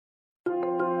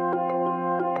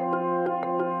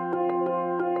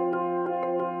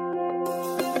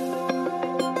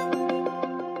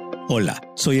Hola,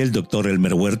 soy el Dr.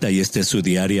 Elmer Huerta y esta es su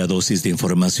diaria dosis de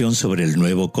información sobre el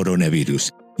nuevo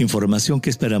coronavirus. Información que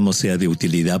esperamos sea de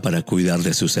utilidad para cuidar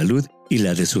de su salud y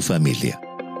la de su familia.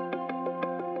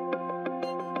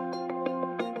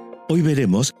 Hoy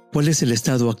veremos cuál es el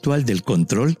estado actual del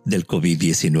control del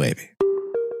COVID-19.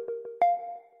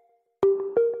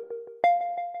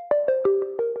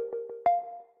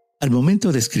 Al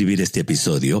momento de escribir este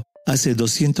episodio, hace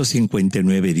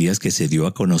 259 días que se dio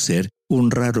a conocer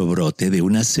un raro brote de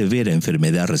una severa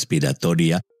enfermedad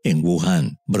respiratoria en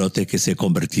Wuhan, brote que se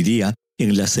convertiría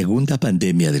en la segunda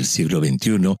pandemia del siglo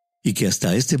XXI y que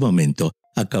hasta este momento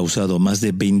ha causado más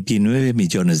de 29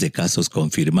 millones de casos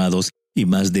confirmados y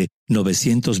más de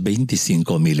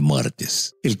 925,000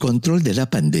 muertes. El control de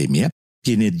la pandemia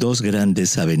tiene dos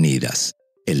grandes avenidas: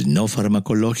 el no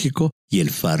farmacológico y el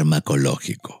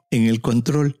farmacológico. En el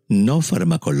control no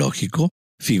farmacológico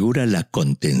figura la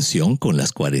contención con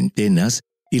las cuarentenas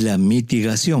y la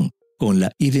mitigación con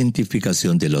la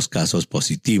identificación de los casos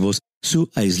positivos, su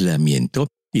aislamiento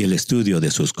y el estudio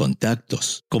de sus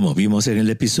contactos. Como vimos en el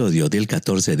episodio del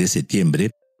 14 de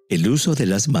septiembre, el uso de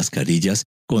las mascarillas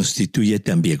constituye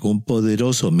también un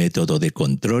poderoso método de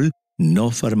control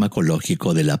no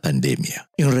farmacológico de la pandemia.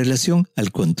 En relación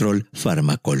al control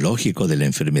farmacológico de la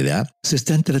enfermedad, se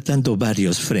están tratando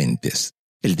varios frentes: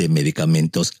 el de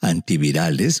medicamentos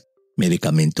antivirales,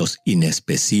 medicamentos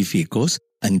inespecíficos,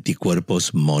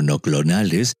 anticuerpos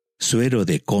monoclonales, suero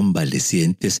de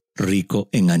convalecientes rico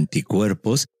en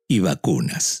anticuerpos y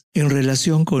vacunas. En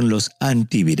relación con los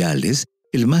antivirales,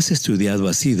 el más estudiado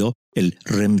ha sido el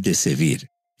remdesivir,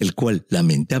 el cual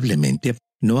lamentablemente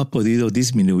no ha podido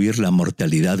disminuir la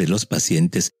mortalidad de los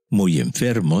pacientes muy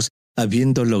enfermos,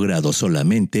 habiendo logrado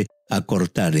solamente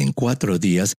acortar en 4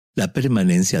 días la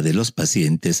permanencia de los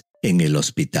pacientes en el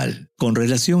hospital. Con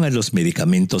relación a los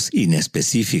medicamentos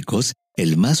inespecíficos,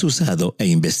 el más usado e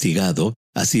investigado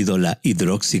ha sido la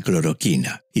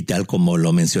hidroxicloroquina, y tal como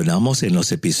lo mencionamos en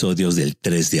los episodios del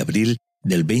 3 de abril,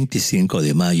 del 25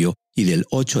 de mayo y del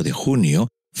 8 de junio,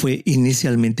 fue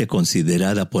inicialmente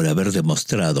considerada por haber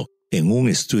demostrado en un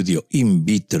estudio in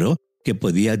vitro que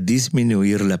podía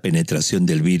disminuir la penetración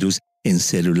del virus en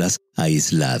células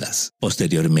aisladas.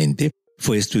 Posteriormente,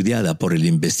 fue estudiada por el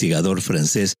investigador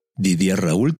francés Didier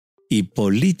Raoult y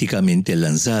políticamente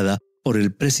lanzada por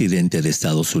el presidente de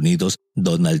Estados Unidos,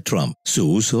 Donald Trump. Su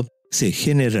uso se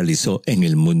generalizó en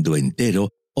el mundo entero,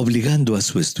 obligando a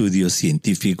su estudio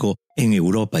científico en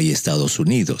Europa y Estados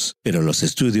Unidos. Pero los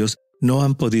estudios no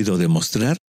han podido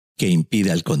demostrar que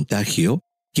impida el contagio,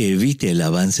 que evite el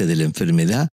avance de la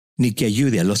enfermedad, ni que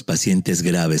ayude a los pacientes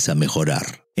graves a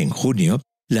mejorar. En junio,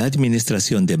 la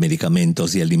Administración de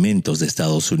Medicamentos y Alimentos de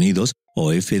Estados Unidos,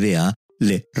 o FDA,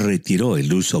 le retiró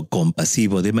el uso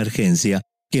compasivo de emergencia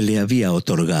que le había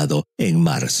otorgado en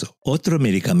marzo. Otro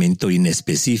medicamento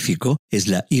inespecífico es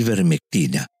la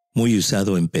ivermectina, muy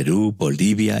usado en Perú,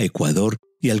 Bolivia, Ecuador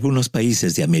y algunos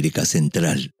países de América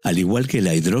Central. Al igual que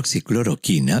la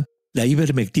hidroxicloroquina, la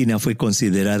ivermectina fue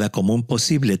considerada como un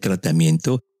posible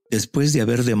tratamiento después de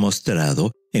haber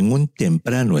demostrado en un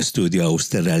temprano estudio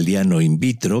australiano in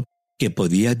vitro que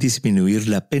podía disminuir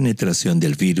la penetración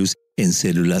del virus en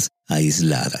células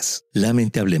aisladas.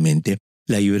 Lamentablemente,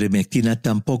 la ivermectina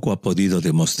tampoco ha podido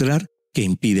demostrar que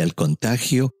impide el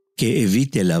contagio, que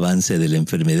evite el avance de la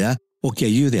enfermedad o que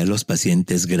ayude a los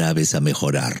pacientes graves a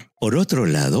mejorar. Por otro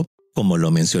lado, como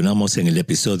lo mencionamos en el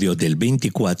episodio del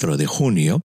 24 de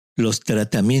junio, los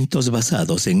tratamientos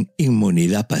basados en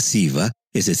inmunidad pasiva,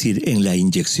 es decir, en la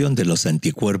inyección de los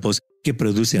anticuerpos que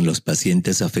producen los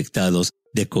pacientes afectados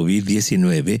de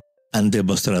COVID-19, han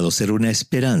demostrado ser una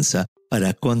esperanza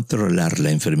para controlar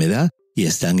la enfermedad y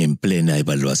están en plena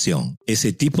evaluación.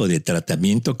 Ese tipo de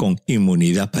tratamiento con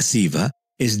inmunidad pasiva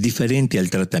es diferente al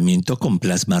tratamiento con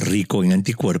plasma rico en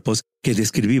anticuerpos que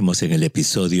describimos en el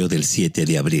episodio del 7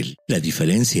 de abril. La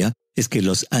diferencia es que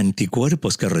los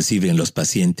anticuerpos que reciben los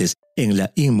pacientes en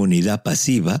la inmunidad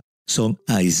pasiva son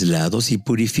aislados y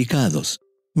purificados,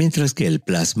 mientras que el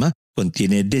plasma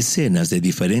contiene decenas de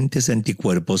diferentes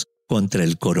anticuerpos contra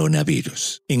el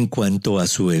coronavirus. En cuanto a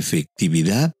su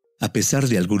efectividad, a pesar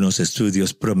de algunos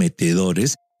estudios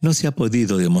prometedores, no se ha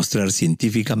podido demostrar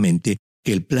científicamente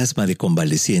que el plasma de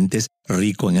convalecientes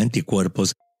rico en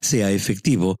anticuerpos sea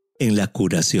efectivo en la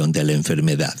curación de la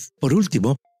enfermedad. Por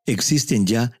último, existen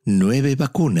ya 9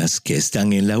 vacunas que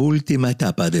están en la última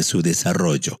etapa de su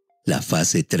desarrollo, la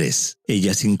fase 3.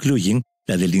 Ellas incluyen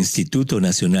la del Instituto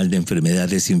Nacional de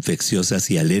Enfermedades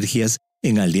Infecciosas y Alergias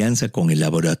en alianza con el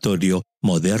laboratorio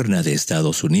Moderna de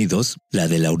Estados Unidos, la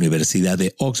de la Universidad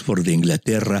de Oxford de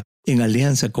Inglaterra en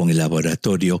alianza con el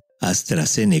laboratorio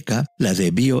AstraZeneca, la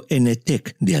de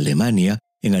BioNTech de Alemania,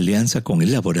 en alianza con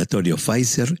el laboratorio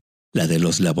Pfizer, la de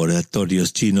los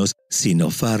laboratorios chinos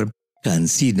Sinopharm,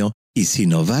 CanSino y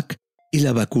Sinovac, y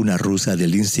la vacuna rusa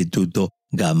del Instituto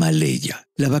Gamaleya.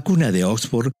 La vacuna de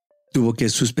Oxford tuvo que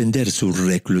suspender su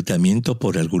reclutamiento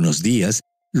por algunos días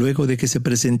luego de que se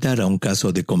presentara un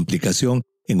caso de complicación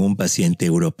en un paciente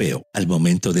europeo. Al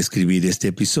momento de escribir este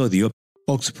episodio,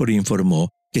 Oxford informó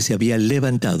que se había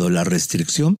levantado la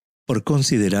restricción por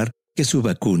considerar que su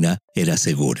vacuna era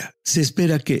segura. Se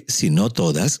espera que, si no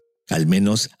todas, al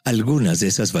menos algunas de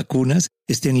esas vacunas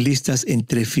estén listas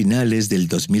entre finales del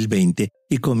 2020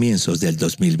 y comienzos del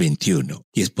 2021,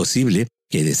 y es posible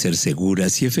que, de ser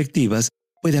seguras y efectivas,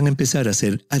 puedan empezar a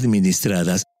ser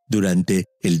administradas durante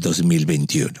el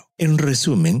 2021. En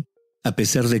resumen, a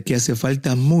pesar de que hace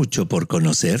falta mucho por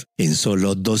conocer, en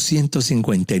solo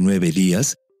 259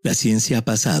 días, la ciencia ha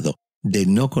pasado de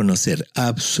no conocer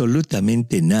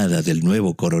absolutamente nada del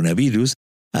nuevo coronavirus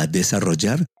a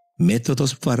desarrollar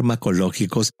métodos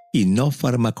farmacológicos y no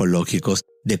farmacológicos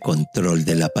de control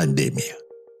de la pandemia.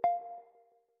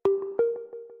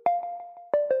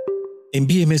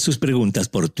 Envíeme sus preguntas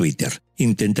por Twitter.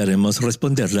 Intentaremos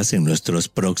responderlas en nuestros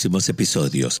próximos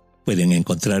episodios. Pueden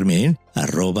encontrarme en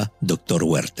 @Dr.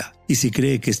 Huerta. Y si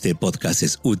cree que este podcast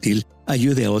es útil,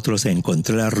 ayude a otros a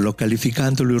encontrarlo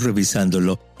calificándolo y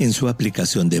revisándolo en su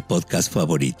aplicación de podcast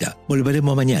favorita.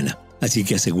 Volveremos mañana, así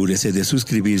que asegúrese de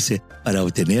suscribirse para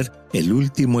obtener el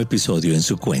último episodio en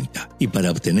su cuenta. Y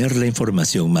para obtener la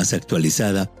información más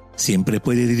actualizada, siempre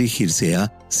puede dirigirse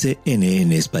a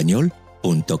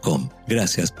cnnespañol.com.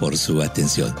 Gracias por su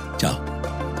atención. Chao.